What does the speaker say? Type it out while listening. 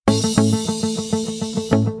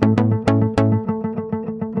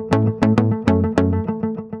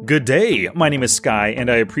Good day, my name is Sky,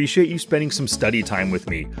 and I appreciate you spending some study time with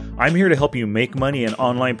me. I'm here to help you make money in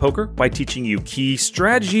online poker by teaching you key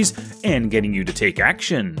strategies and getting you to take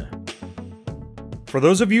action. For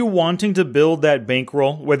those of you wanting to build that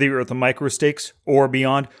bankroll, whether you're at the micro stakes or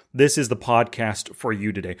beyond, this is the podcast for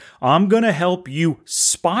you today. I'm going to help you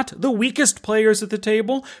spot the weakest players at the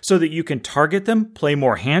table so that you can target them, play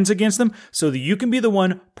more hands against them, so that you can be the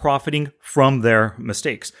one profiting from their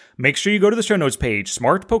mistakes. Make sure you go to the show notes page,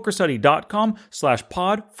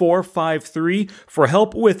 smartpokerstudy.com/pod453 for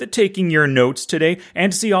help with taking your notes today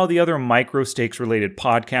and to see all the other micro stakes related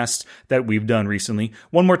podcasts that we've done recently.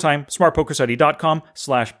 One more time,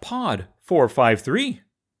 smartpokerstudy.com/pod453.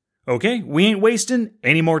 Okay, we ain't wasting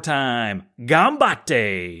any more time.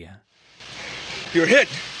 Gambate! You're hit.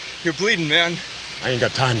 You're bleeding, man. I ain't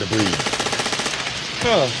got time to bleed.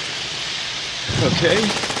 Oh. Okay.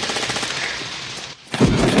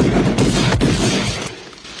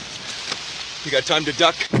 You got time to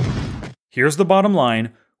duck? Here's the bottom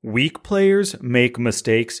line. Weak players make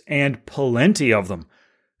mistakes, and plenty of them.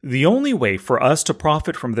 The only way for us to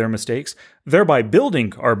profit from their mistakes, thereby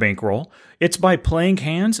building our bankroll, it's by playing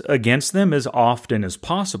hands against them as often as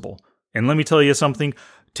possible. And let me tell you something,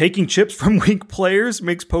 taking chips from weak players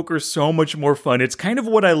makes poker so much more fun. It's kind of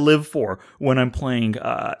what I live for when I'm playing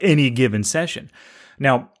any given session.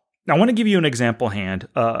 Now, I want to give you an example hand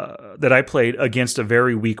that I played against a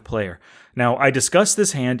very weak player. Now, I discussed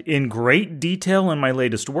this hand in great detail in my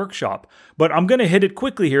latest workshop, but I'm going to hit it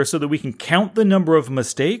quickly here so that we can count the number of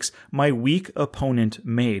mistakes my weak opponent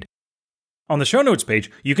made. On the show notes page,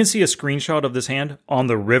 you can see a screenshot of this hand on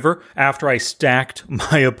the river after I stacked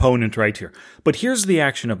my opponent right here. But here's the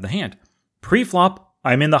action of the hand. Pre-flop,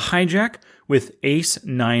 I'm in the hijack with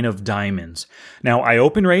ace-9 of diamonds. Now, I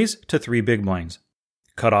open raise to 3 big blinds.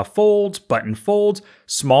 Cutoff folds, button folds,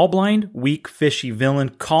 small blind, weak fishy villain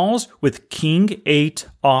calls with king-8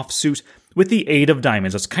 offsuit with the 8 of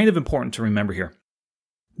diamonds. That's kind of important to remember here.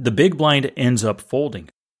 The big blind ends up folding.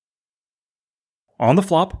 On the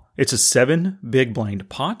flop, it's a 7 big blind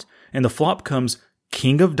pot, and the flop comes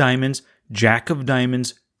king of diamonds, jack of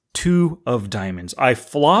diamonds, 2 of diamonds. I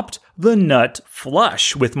flopped the nut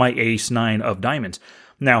flush with my ace-9 of diamonds.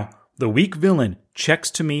 Now, the weak villain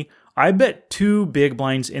checks to me. I bet 2 big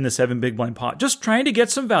blinds in the 7 big blind pot, just trying to get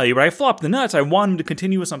some value, but I flopped the nuts. I want him to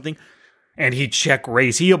continue with something, and he check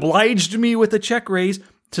raised. He obliged me with a check raise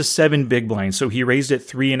to 7 big blinds, so he raised it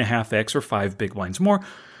 3.5x or 5 big blinds more.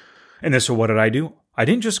 And then so what did I do? I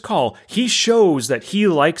didn't just call. He shows that he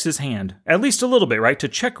likes his hand, at least a little bit, right, to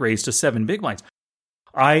check raise to 7 big blinds.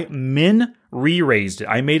 I re-raised it.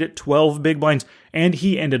 I made it 12 big blinds, and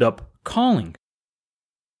he ended up calling.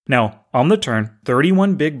 Now, on the turn,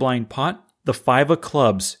 31 big blind pot, the 5 of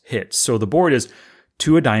clubs hits. So the board is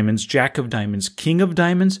 2 of diamonds, jack of diamonds, king of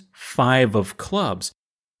diamonds, 5 of clubs.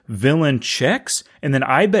 Villain checks, and then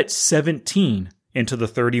I bet 17 into the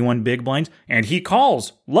 31 big blinds, and he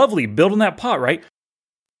calls. Lovely, building that pot, right?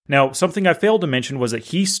 Now, something I failed to mention was that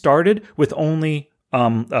he started with only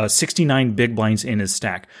 69 big blinds in his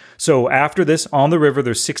stack. So after this, on the river,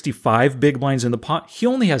 there's 65 big blinds in the pot. He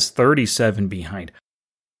only has 37 behind.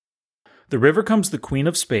 The river comes the queen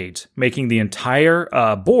of spades, making the entire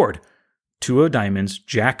board 2 of diamonds,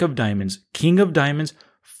 jack of diamonds, king of diamonds,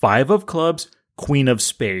 5 of clubs, queen of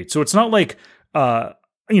spades. So it's not like,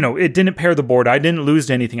 it didn't pair the board. I didn't lose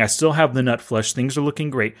to anything. I still have the nut flush. Things are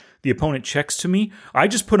looking great. The opponent checks to me. I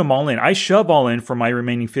just put them all in. I shove all in for my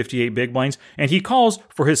remaining 58 big blinds, and he calls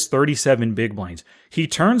for his 37 big blinds. He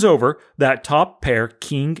turns over that top pair,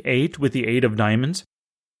 king-8 with the 8 of diamonds.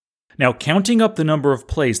 Now, counting up the number of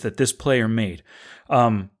plays that this player made,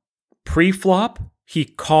 pre-flop, he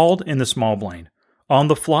called in the small blind. On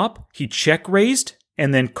the flop, he check-raised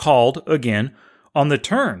and then called again. On the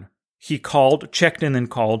turn, he called, checked, and then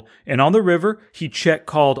called. And on the river, he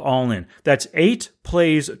check-called all in. That's 8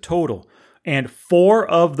 plays total. And 4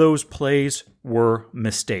 of those plays were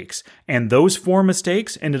mistakes. And those 4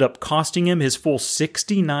 mistakes ended up costing him his full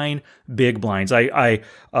 69 big blinds. I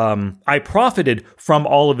profited from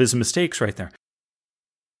all of his mistakes right there.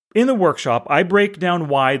 In the workshop, I break down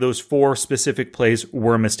why those 4 specific plays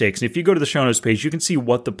were mistakes. And if you go to the show notes page, you can see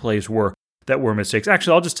what the plays were that were mistakes.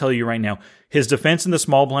 Actually, I'll just tell you right now. His defense in the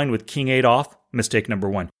small blind with king-8 off, mistake number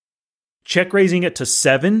 1. Check raising it to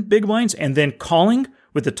 7 big blinds and then calling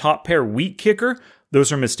with the top pair weak kicker,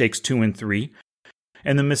 those are mistakes 2 and 3.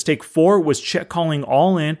 And the mistake 4 was check calling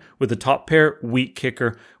all in with the top pair weak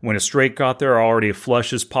kicker. When a straight got there, already a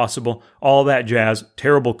flush is possible. All that jazz,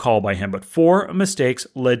 terrible call by him. But 4 mistakes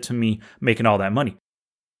led to me making all that money.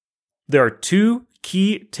 There are 2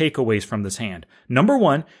 key takeaways from this hand. Number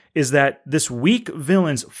one is that this weak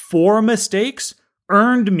villain's 4 mistakes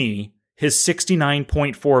earned me his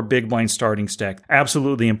 69.4 big blind starting stack.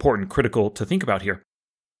 Absolutely important, critical to think about here.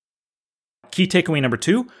 Key takeaway number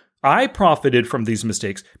 2, I profited from these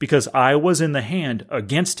mistakes because I was in the hand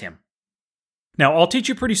against him. Now, I'll teach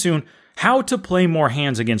you pretty soon how to play more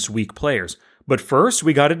hands against weak players. But first,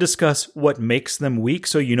 we got to discuss what makes them weak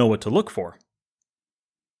so you know what to look for.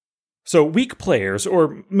 So weak players,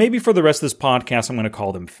 or maybe for the rest of this podcast, I'm going to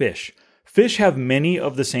call them fish. Fish have many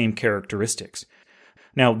of the same characteristics.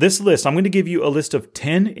 Now, this list, I'm going to give you a list of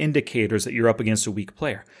 10 indicators that you're up against a weak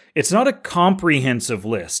player. It's not a comprehensive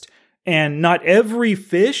list, and not every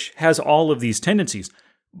fish has all of these tendencies.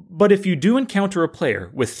 But if you do encounter a player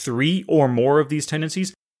with 3 or more of these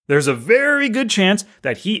tendencies, there's a very good chance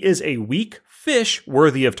that he is a weak fish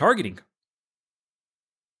worthy of targeting.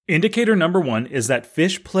 Indicator number 1 is that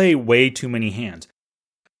fish play way too many hands.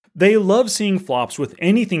 They love seeing flops with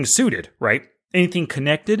anything suited, right? Anything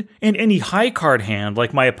connected, and any high card hand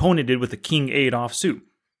like my opponent did with the King 8 offsuit.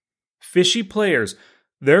 Fishy players,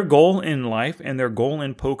 their goal in life and their goal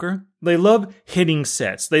in poker, they love hitting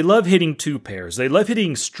sets. They love hitting 2 pairs. They love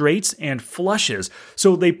hitting straights and flushes.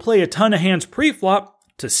 So they play a ton of hands pre-flop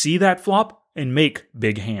to see that flop and make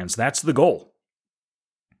big hands. That's the goal.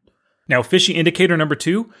 Now, fishy indicator number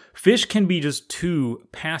 2, fish can be just too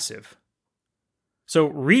passive. So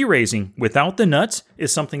re-raising without the nuts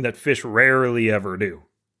is something that fish rarely ever do.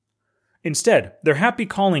 Instead, they're happy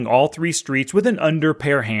calling all 3 streets with an under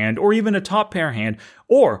pair hand or even a top pair hand,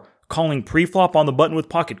 or calling pre-flop on the button with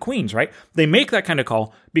pocket queens, right? They make that kind of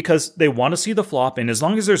call because they want to see the flop, and as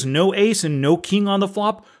long as there's no ace and no king on the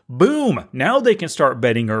flop, boom, now they can start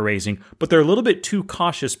betting or raising, but they're a little bit too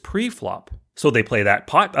cautious pre-flop, so they play that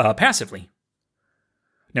passively.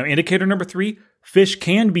 Now, indicator number 3, fish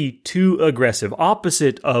can be too aggressive,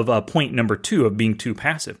 opposite of point number 2 of being too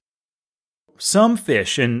passive. Some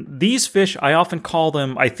fish, and these fish I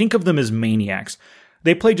think of them as maniacs.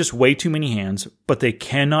 They play just way too many hands, but they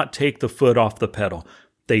cannot take the foot off the pedal.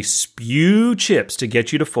 They spew chips to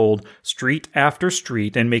get you to fold street after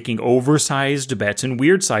street and making oversized bets and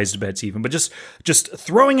weird-sized bets even, but just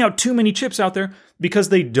throwing out too many chips out there because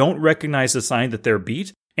they don't recognize the sign that they're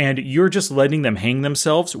beat, and you're just letting them hang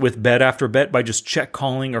themselves with bet after bet by just check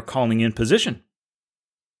calling or calling in position.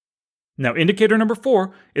 Now, indicator number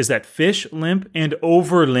 4 is that fish limp and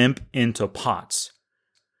over limp into pots.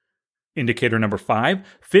 Indicator number 5,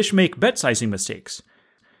 fish make bet sizing mistakes.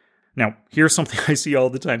 Now, here's something I see all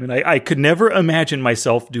the time, and I could never imagine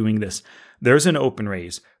myself doing this. There's an open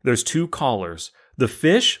raise. There's 2 callers. The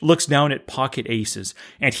fish looks down at pocket aces,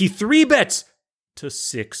 and he 3-bets to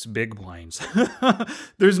 6 big blinds.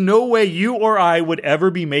 There's no way you or I would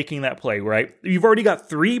ever be making that play, right? You've already got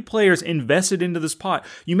 3 players invested into this pot.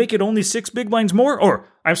 You make it only 6 big blinds more,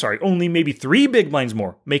 only maybe 3 big blinds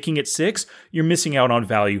more, making it 6, you're missing out on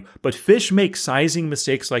value. But fish make sizing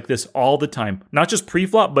mistakes like this all the time, not just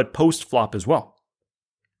pre-flop, but post-flop as well.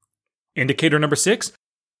 Indicator number 6,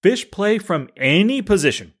 fish play from any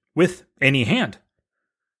position with any hand.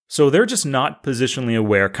 So they're just not positionally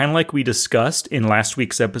aware, kind of like we discussed in last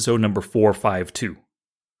week's episode number 452.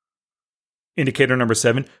 Indicator number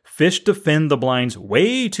 7, fish defend the blinds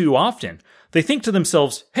way too often. They think to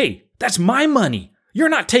themselves, hey, that's my money. You're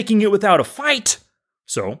not taking it without a fight.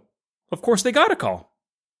 So, of course, they got a call.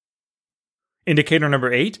 Indicator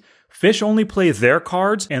number 8, fish only play their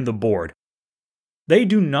cards and the board. They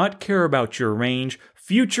do not care about your range,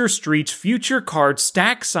 future streets, future cards,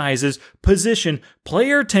 stack sizes, position,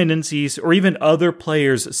 player tendencies, or even other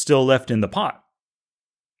players still left in the pot.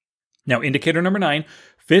 Now, indicator number 9,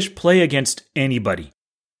 fish play against anybody.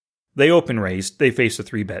 They open raise, they face a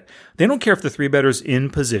 3-bet. They don't care if the 3-better's in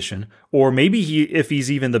position, or maybe if he's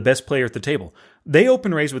even the best player at the table. They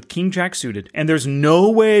open raise with King Jack suited, and there's no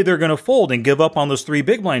way they're going to fold and give up on those 3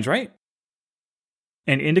 big blinds, right?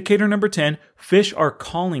 And indicator number 10, fish are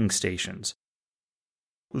calling stations.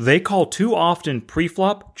 They call too often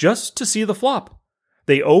pre-flop just to see the flop.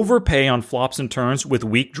 They overpay on flops and turns with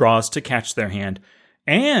weak draws to catch their hand.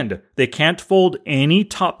 And they can't fold any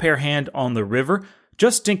top pair hand on the river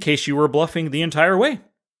just in case you were bluffing the entire way.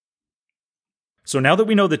 So now that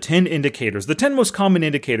we know the 10 indicators, the 10 most common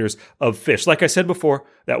indicators of fish, like I said before,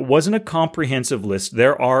 that wasn't a comprehensive list.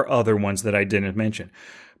 There are other ones that I didn't mention.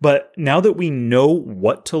 But now that we know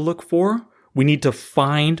what to look for, we need to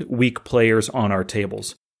find weak players on our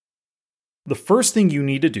tables. The first thing you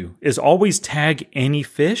need to do is always tag any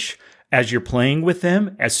fish as you're playing with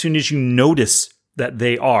them as soon as you notice that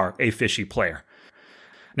they are a fishy player.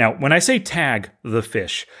 Now, when I say tag the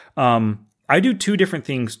fish, I I do 2 different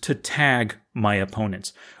things to tag my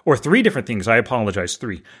opponents. Or 3 different things, I apologize,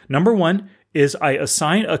 3. Number 1 is I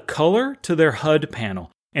assign a color to their HUD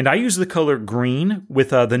panel. And I use the color green with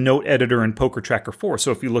the note editor in Poker Tracker 4.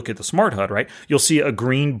 So if you look at the Smart HUD, right, you'll see a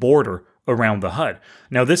green border around the HUD.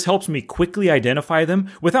 Now this helps me quickly identify them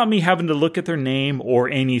without me having to look at their name or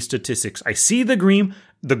any statistics. I see the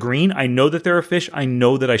green, I know that they're a fish, I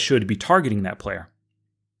know that I should be targeting that player.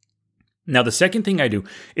 Now the second thing I do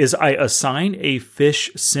is I assign a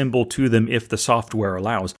fish symbol to them if the software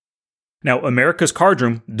allows. Now, America's Card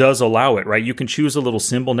Room does allow it, right? You can choose a little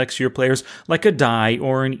symbol next to your players, like a die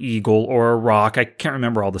or an eagle or a rock. I can't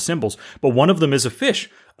remember all the symbols, but one of them is a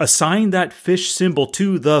fish. Assign that fish symbol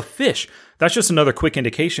to the fish. That's just another quick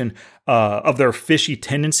indication of their fishy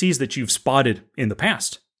tendencies that you've spotted in the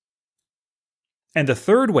past. And the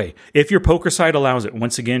third way, if your poker site allows it,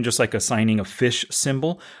 once again, just like assigning a fish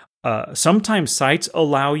symbol, sometimes sites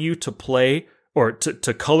allow you to play or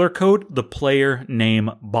to color code the player name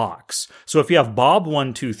box. So if you have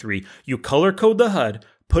Bob123, you color code the HUD,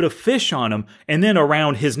 put a fish on him, and then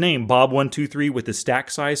around his name, Bob123 with the stack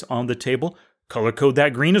size on the table, color code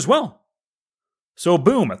that green as well. So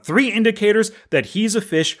boom, 3 indicators that he's a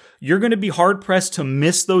fish. You're going to be hard pressed to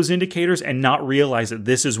miss those indicators and not realize that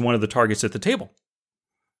this is one of the targets at the table.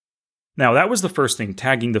 Now, that was the first thing,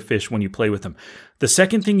 tagging the fish when you play with them. The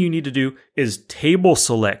second thing you need to do is table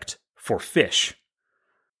select for fish.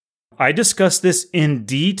 I discussed this in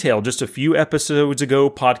detail just a few episodes ago,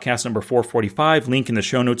 podcast number 445, link in the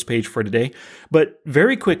show notes page for today. But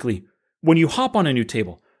very quickly, when you hop on a new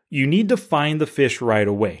table, you need to find the fish right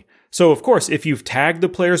away. So of course, if you've tagged the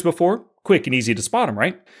players before, quick and easy to spot them,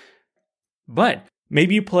 right? But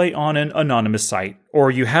maybe you play on an anonymous site, or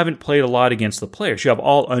you haven't played a lot against the players. You have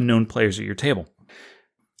all unknown players at your table.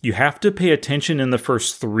 You have to pay attention in the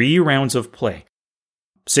first 3 rounds of play.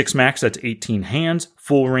 6 max, that's 18 hands.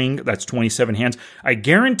 Full ring, that's 27 hands. I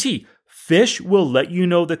guarantee fish will let you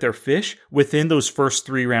know that they're fish within those first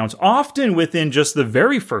 3 rounds, often within just the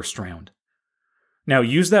very first round. Now,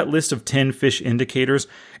 use that list of 10 fish indicators,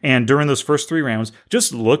 and during those first 3 rounds,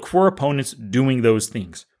 just look for opponents doing those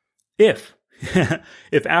things. If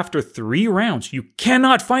after 3 rounds you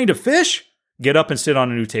cannot find a fish, get up and sit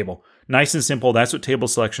on a new table. Nice and simple, that's what table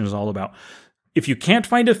selection is all about. If you can't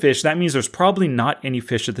find a fish, that means there's probably not any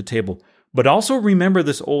fish at the table. But also remember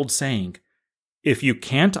this old saying, if you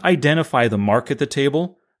can't identify the mark at the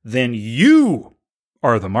table, then you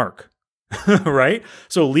are the mark. Right?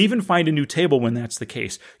 So leave and find a new table when that's the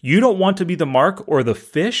case. You don't want to be the mark or the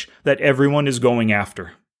fish that everyone is going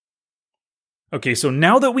after. Okay, so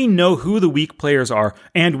now that we know who the weak players are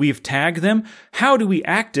and we've tagged them, how do we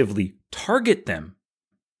actively target them?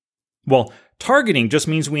 Well, targeting just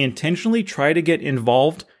means we intentionally try to get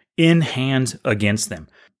involved in hands against them.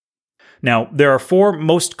 Now, there are 4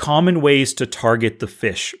 most common ways to target the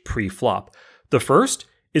fish pre-flop. The first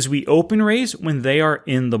is we open raise when they are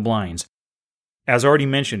in the blinds. As already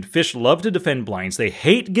mentioned, fish love to defend blinds. They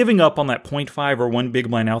hate giving up on that 0.5 or 1 big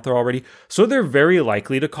blind out there already, so they're very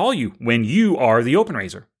likely to call you when you are the open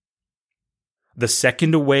raiser. The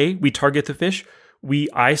second way we target the fish, we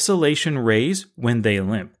isolation raise when they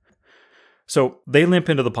limp. So they limp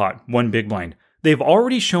into the pot, 1 big blind. They've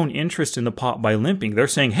already shown interest in the pot by limping. They're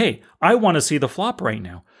saying, hey, I want to see the flop right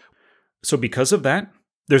now. So because of that,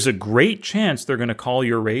 there's a great chance they're going to call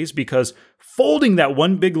your raise, because folding that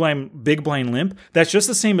 1 big blind limp, that's just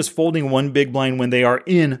the same as folding 1 big blind when they are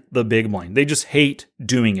in the big blind. They just hate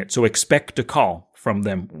doing it. So expect a call from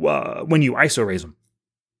them when you ISO raise them.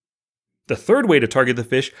 The third way to target the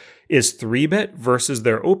fish is 3-bet versus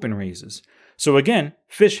their open raises. So again,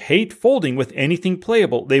 fish hate folding with anything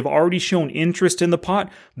playable. They've already shown interest in the pot.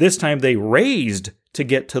 This time they raised to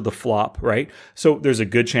get to the flop, right? So there's a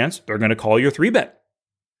good chance they're going to call your 3-bet.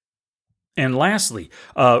 And lastly,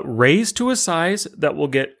 raise to a size that will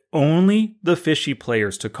get only the fishy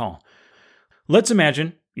players to call. Let's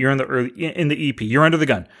imagine you're in the EP, you're under the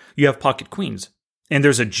gun, you have pocket queens, and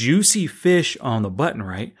there's a juicy fish on the button,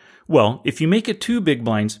 right? Well, if you make it 2 big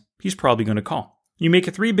blinds, he's probably going to call. You make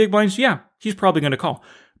it 3 big blinds, yeah, he's probably going to call.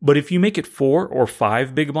 But if you make it 4 or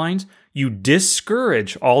 5 big blinds, you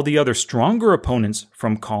discourage all the other stronger opponents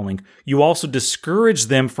from calling. You also discourage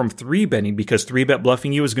them from 3-betting, because 3-bet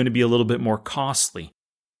bluffing you is going to be a little bit more costly.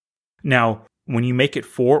 Now, when you make it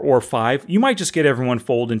 4 or 5, you might just get everyone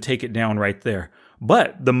fold and take it down right there.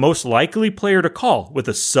 But the most likely player to call with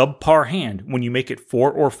a subpar hand when you make it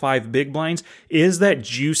 4 or 5 big blinds is that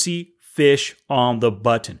juicy fish on the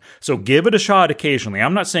button. So give it a shot occasionally.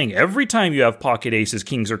 I'm not saying every time you have pocket aces,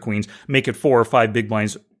 kings, or queens, make it 4 or 5 big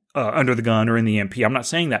blinds under the gun or in the MP. I'm not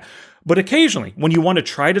saying that. But occasionally, when you want to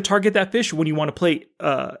try to target that fish, when you want to play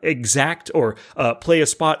exact or play a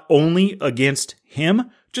spot only against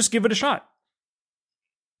him, just give it a shot.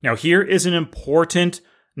 Now, here is an important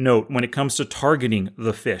note when it comes to targeting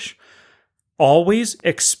the fish. Always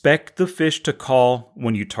expect the fish to call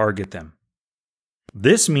when you target them.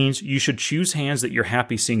 This means you should choose hands that you're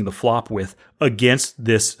happy seeing the flop with against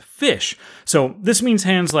this fish. So this means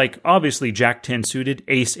hands like, obviously, Jack 10 suited,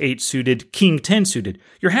 Ace 8 suited, King 10 suited.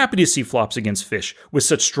 You're happy to see flops against fish with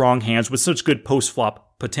such strong hands, with such good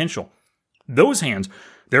post-flop potential. Those hands,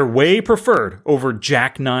 they're way preferred over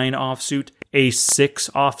Jack 9 offsuit, Ace 6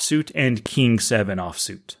 offsuit, and King 7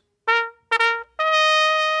 offsuit.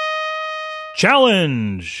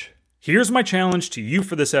 Challenge! Here's my challenge to you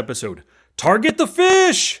for this episode. Target the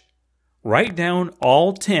fish! Write down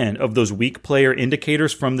all 10 of those weak player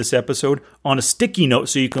indicators from this episode on a sticky note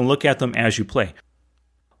so you can look at them as you play.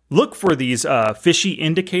 Look for these fishy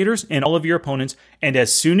indicators in all of your opponents, and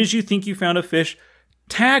as soon as you think you found a fish,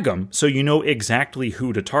 tag them so you know exactly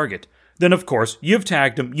who to target. Then, of course, you've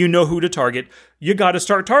tagged them, you know who to target, you got to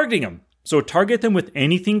start targeting them. So target them with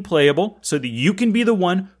anything playable so that you can be the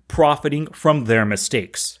one profiting from their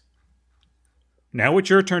mistakes. Now it's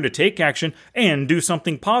your turn to take action and do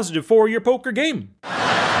something positive for your poker game.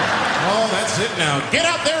 Oh, that's it now. Get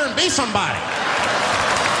out there and be somebody.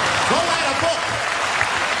 Go write a book.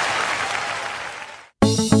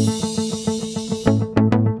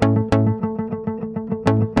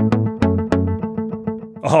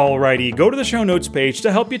 Alrighty, go to the show notes page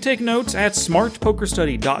to help you take notes at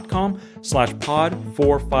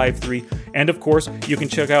smartpokerstudy.com/pod453. And of course, you can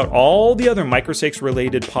check out all the other microstakes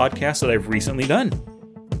related podcasts that I've recently done.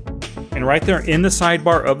 And right there in the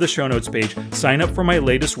sidebar of the show notes page, sign up for my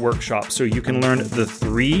latest workshop so you can learn the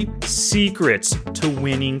 3 secrets to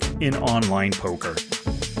winning in online poker.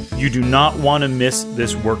 You do not want to miss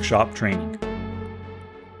this workshop training.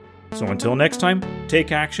 So until next time,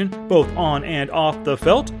 take action both on and off the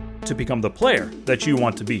felt to become the player that you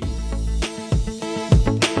want to be.